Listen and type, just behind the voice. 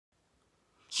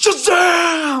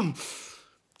Shazam!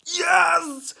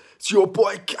 Yes! It's your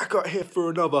boy Kakarot here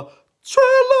for another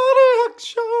trailer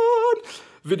reaction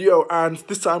video, and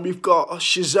this time we've got a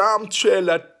Shazam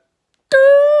trailer.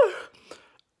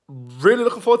 Really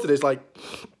looking forward to this. Like,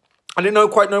 I didn't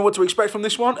quite know what to expect from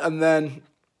this one, and then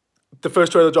the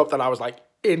first trailer dropped and I was like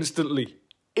instantly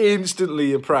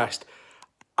impressed.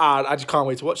 And I just can't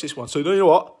wait to watch this one. So you know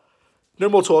what? No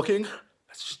more talking.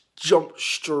 Let's just jump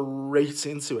straight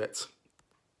into it.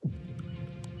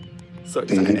 So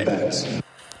excited. I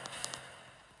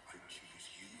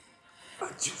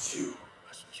choose you.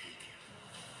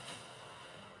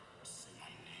 Say my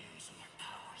name so my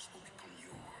powers will become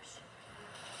yours.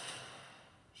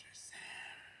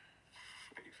 Shazam.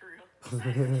 Are you for real?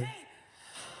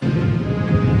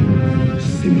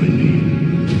 Say my name.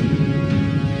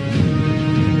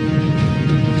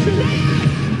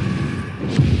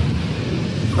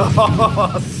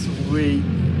 Oh, sweet.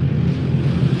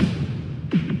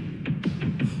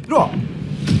 You know what?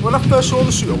 When I first saw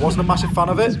the suit, I wasn't a massive fan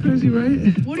of it. It's crazy,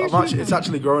 right? But it's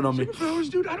actually growing on me. Superpowers,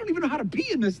 dude. I don't even know how to pee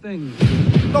in this thing.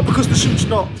 Not because the suit's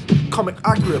not comic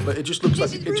accurate, but it just looks like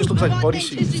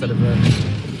bodysuit instead of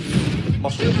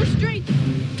muscle. Super strength,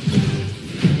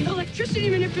 electricity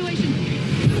manipulation,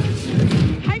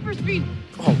 hyperspeed.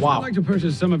 Oh wow! I'd like to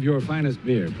purchase some of your finest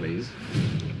beer, please.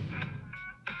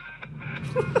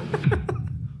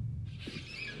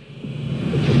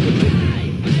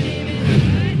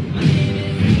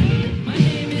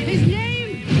 His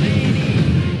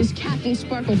name is Captain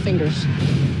Sparkle Fingers.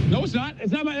 No, it's not.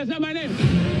 That's not my name.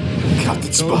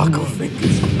 Captain Sparkle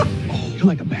Fingers. Oh, you're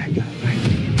like a bad guy, right?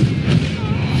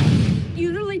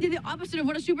 You literally did the opposite of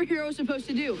what a superhero is supposed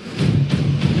to do.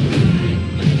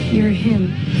 You're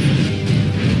him.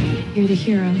 You're the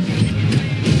hero.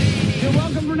 You're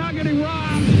welcome for not getting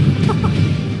robbed.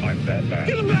 I'm Batman.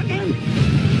 Get him, Batman!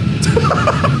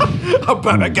 I'm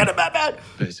Batman. Get him, Batman!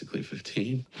 Basically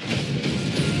 15.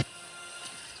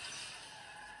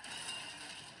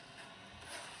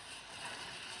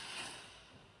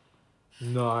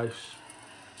 Nice.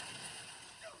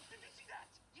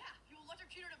 Yeah, you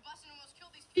electrocuted a bus and almost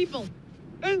killed these people.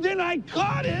 And then I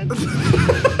caught it!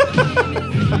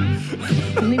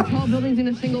 And leave tall buildings in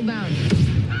a single bound.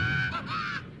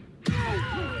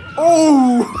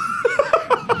 Oh!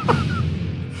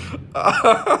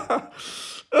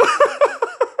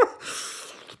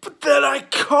 But then I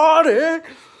caught it.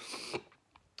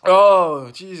 Oh,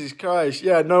 Jesus Christ.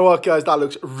 Yeah, know what, guys? That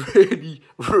looks really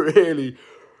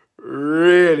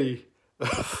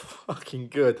fucking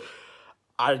good.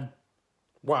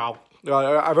 Wow.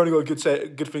 I've only got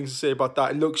good things to say about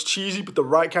that. It looks cheesy, but the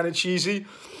right kind of cheesy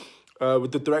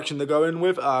with the direction they're going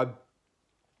with. I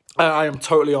am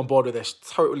totally on board with this.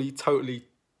 Totally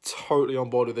on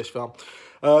board with this film.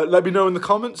 Let me know in the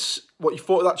comments what you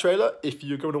thought of that trailer, if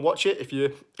you're going to watch it, if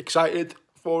you're excited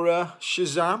for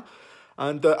Shazam.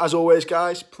 And as always,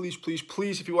 guys, please,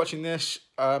 if you're watching this,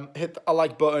 hit a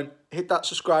like button, hit that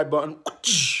subscribe button.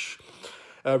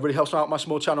 Really helps out my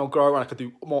small channel grow, and I can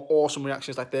do more awesome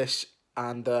reactions like this,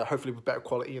 and hopefully with better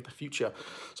quality in the future.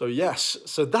 So yes,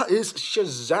 so that is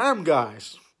Shazam,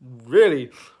 guys.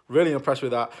 Really impressed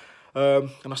with that.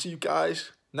 And I'll see you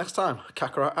guys next time.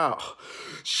 Kakarot out.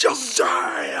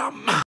 Shazam!